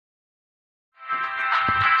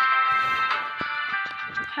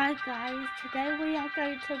Hi guys, today we are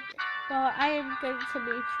going to, I am going to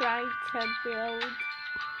be trying to build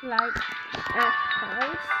like a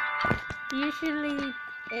house. Usually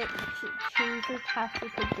it chooses house you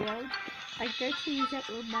can build. I'm going to use it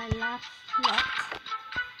with my last slot.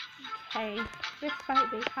 Okay, this might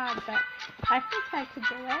be hard, but I think I can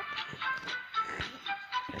do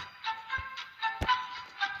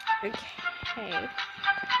it. Okay.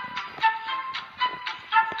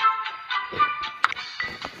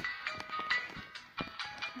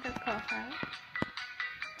 The courthouse.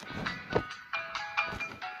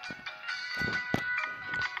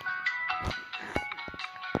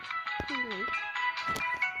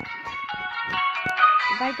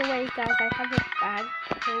 By the way guys, I have a bad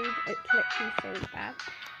cold, it's literally so bad.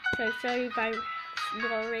 So sorry if I'm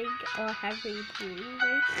snoring or heavy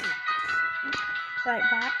breathing. Like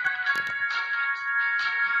that.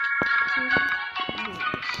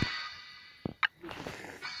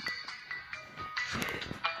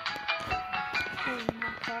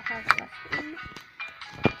 Has lessons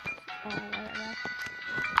or whatever.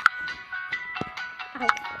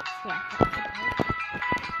 Outfits, yeah, that's the word.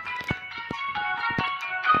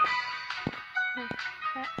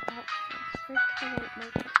 Outfits. We can't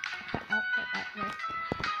make it an outfit like this.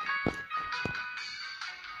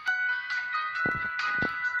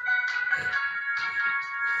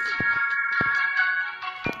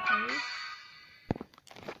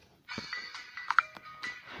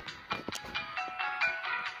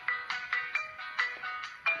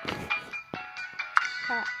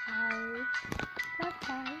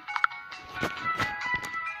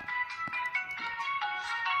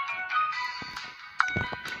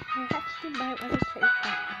 I actually might want to change my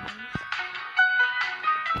eyes.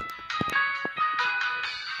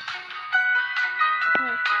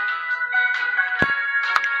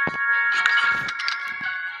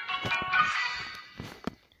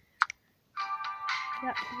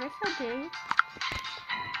 Yep, this will do.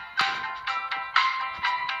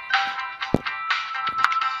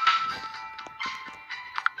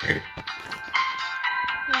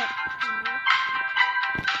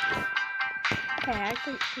 Okay, I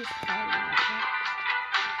think she's fine like that.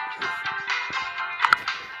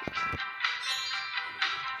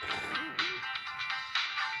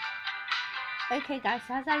 Okay guys,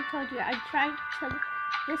 as I told you, I'm trying to,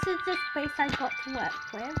 this is the space I got to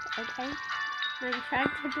work with, okay? And I'm trying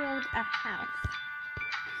to build a house.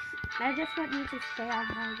 I just want you to stay on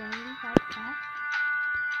my way like that.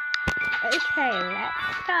 Okay,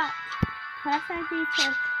 let's start. First I need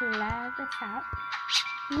to clear this out.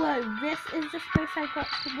 Whoa, this is the space I got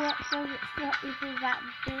to work with. It's not even that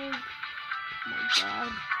big. Oh my god.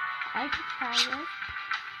 I can try this.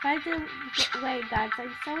 By the way guys,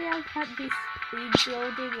 I'm sorry I can't be speed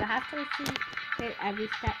building. You have to see it every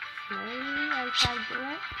step slowly as I do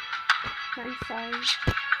it. I'm sorry.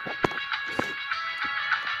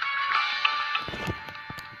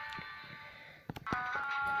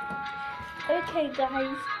 Okay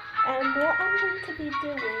guys, what I'm going to be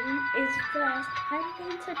doing is first, I'm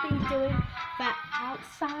going to be doing the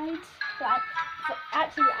outside, like,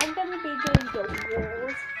 actually I'm going to be doing the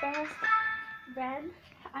walls first, then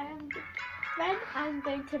I'm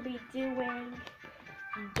going to be doing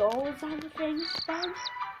doors and things, then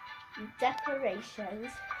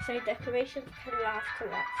decorations, so decorations can last a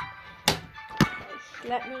lot. Okay,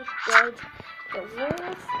 let me build the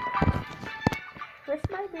walls. This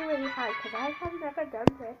might be really hard because I have never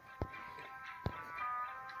done this.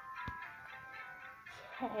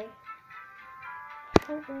 Okay. I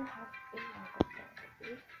don't know how big I want that to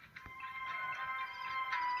be.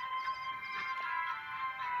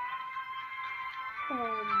 Oh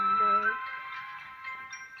no.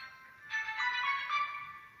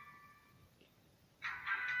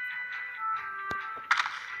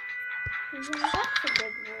 Yeah, that's a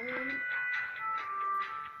good one.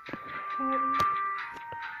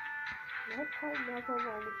 Let's have another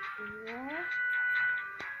one here.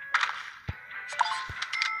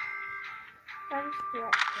 And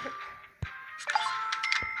stretch it.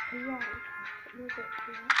 Yeah, move it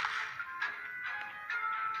here.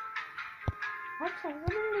 Actually, I'm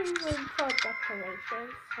gonna leave room for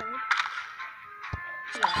decorations, so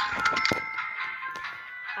yeah.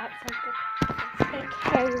 Outside decorations.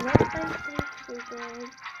 Okay, what I'm going to be doing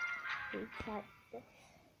is like this.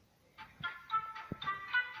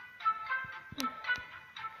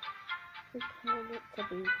 We want it to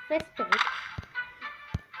be this big.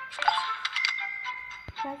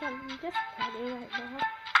 Because I'm just planning right now.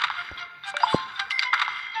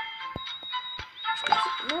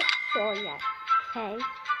 Not sure yet. Okay.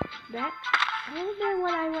 Next, I don't know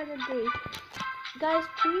what I want to do. Guys,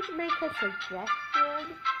 please make a suggestion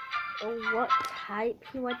on what type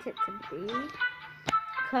you want it to be.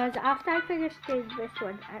 Because after I finish doing this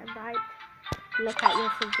one, I might look at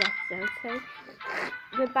your suggestions. So,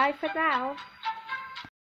 goodbye for now.